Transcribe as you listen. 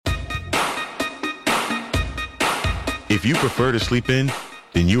If you prefer to sleep in,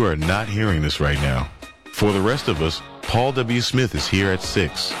 then you are not hearing this right now. For the rest of us, Paul W. Smith is here at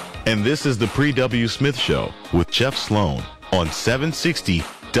 6. And this is the Pre-W. Smith Show with Jeff Sloan on 760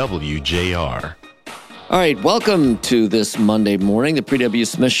 WJR. All right, welcome to this Monday morning, the Pre-W.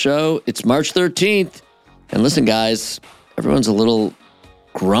 Smith Show. It's March 13th. And listen, guys, everyone's a little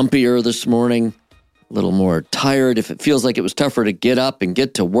grumpier this morning, a little more tired. If it feels like it was tougher to get up and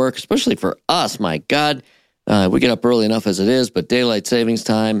get to work, especially for us, my God. We get up early enough as it is, but daylight savings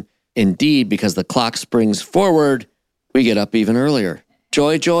time, indeed, because the clock springs forward, we get up even earlier.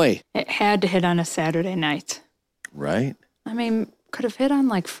 Joy. It had to hit on a Saturday night. Right? I mean, could have hit on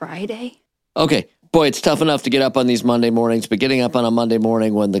like Friday. Okay. Boy, it's tough enough to get up on these Monday mornings, but getting up on a Monday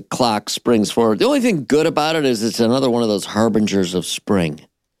morning when the clock springs forward, the only thing good about it is it's another one of those harbingers of spring.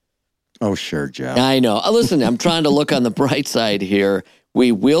 Oh, sure, Jeff. I know. Listen, I'm trying to look on the bright side here.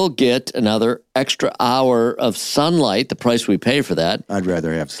 We will get another extra hour of sunlight, the price we pay for that. I'd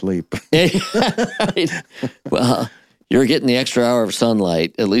rather have sleep. Right. Well, you're getting the extra hour of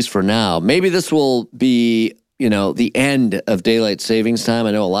sunlight, at least for now. Maybe this will be, the end of daylight savings time.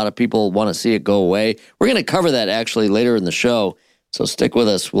 I know a lot of people want to see it go away. We're going to cover that actually later in the show. So stick with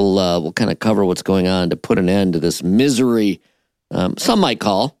us. We'll kind of cover what's going on to put an end to this misery. Some might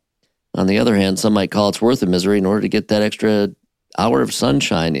call. On the other hand, some might call it's worth the misery in order to get that extra hour of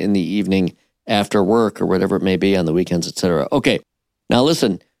sunshine in the evening after work or whatever it may be on the weekends, etc. Okay, now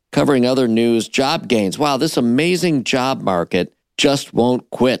listen, covering other news, job gains. Wow, this amazing job market just won't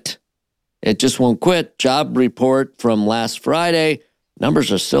quit. It just won't quit. Job report from last Friday.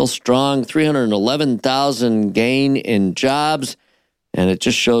 Numbers are still strong, 311,000 gain in jobs. And it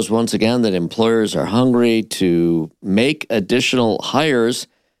just shows once again that employers are hungry to make additional hires.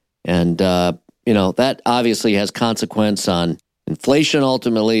 And, that obviously has consequence on inflation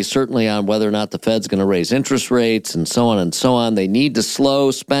ultimately, certainly on whether or not the Fed's going to raise interest rates and so on and so on. They need to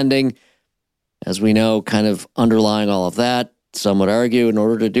slow spending. As we know, kind of underlying all of that, some would argue in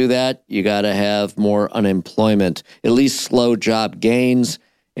order to do that, you got to have more unemployment, at least slow job gains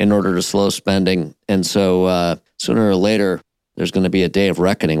in order to slow spending. And so sooner or later, there's going to be a day of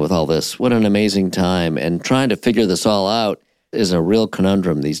reckoning with all this. What an amazing time. And trying to figure this all out is a real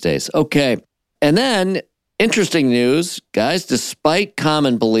conundrum these days. Okay. And then interesting news, guys, despite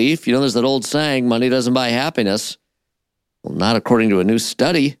common belief, there's that old saying, money doesn't buy happiness. Well, not according to a new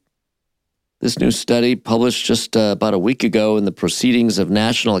study. This new study published just about a week ago in the Proceedings of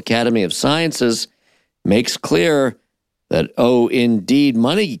National Academy of Sciences makes clear that, indeed,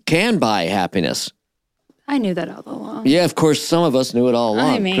 money can buy happiness. I knew that all along. Yeah, of course, some of us knew it all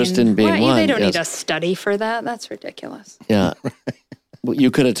along. Kristin being one. They don't need a study for that. That's ridiculous. Yeah. Well,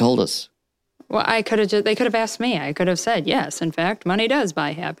 you could have told us. Well, they could have asked me. I could have said, yes, in fact, money does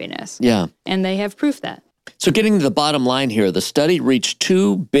buy happiness. Yeah. And they have proof that. So getting to the bottom line here, the study reached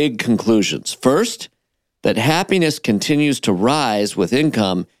two big conclusions. First, that happiness continues to rise with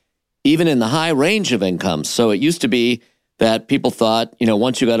income, even in the high range of incomes. So it used to be that people thought,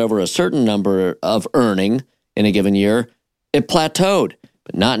 once you got over a certain number of earning in a given year, it plateaued.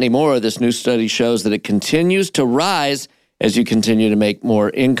 But not anymore. This new study shows that it continues to rise as you continue to make more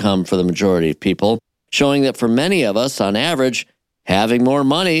income for the majority of people, showing that for many of us, on average, having more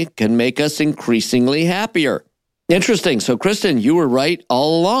money can make us increasingly happier. Interesting. So, Kristin, you were right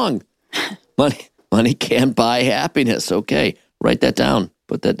all along. Money can buy happiness. Okay, write that down.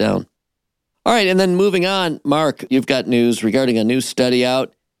 Put that down. All right, and then moving on, Mark, you've got news regarding a new study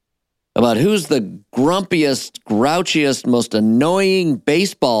out about who's the grumpiest, grouchiest, most annoying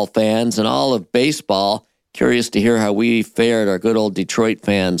baseball fans in all of baseball. Curious to hear how we fared, our good old Detroit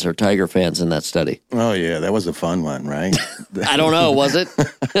fans or Tiger fans in that study. Oh, yeah, that was a fun one, right? I don't know, was it?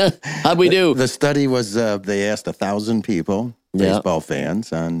 How'd we do? The study was, they asked 1,000 people, baseball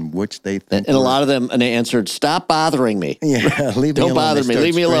fans, on which they think. And a lot of them answered, stop bothering me. Yeah, leave me alone. Don't bother me,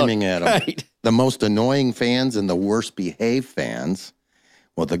 leave me alone. At them. Right. The most annoying fans and the worst behaved fans.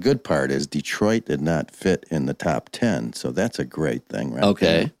 Well, the good part is Detroit did not fit in the top 10, so that's a great thing, right? Okay.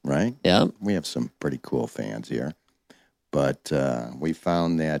 There, right? Yeah. We have some pretty cool fans here. But we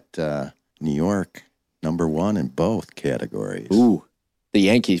found that New York, number one in both categories. Ooh, the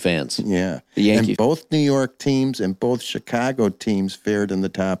Yankee fans. Yeah. The Yankee. And both New York teams and both Chicago teams fared in the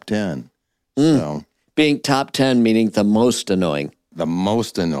top 10. So Being top 10 meaning the most annoying. The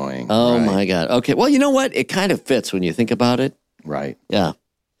most annoying. Oh, right? my God. Okay. Well, you know what? It kind of fits when you think about it. Right. Yeah.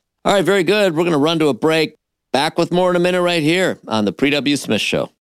 All right, very good. We're going to run to a break. Back with more in a minute right here on the Pre-W. Smith Show.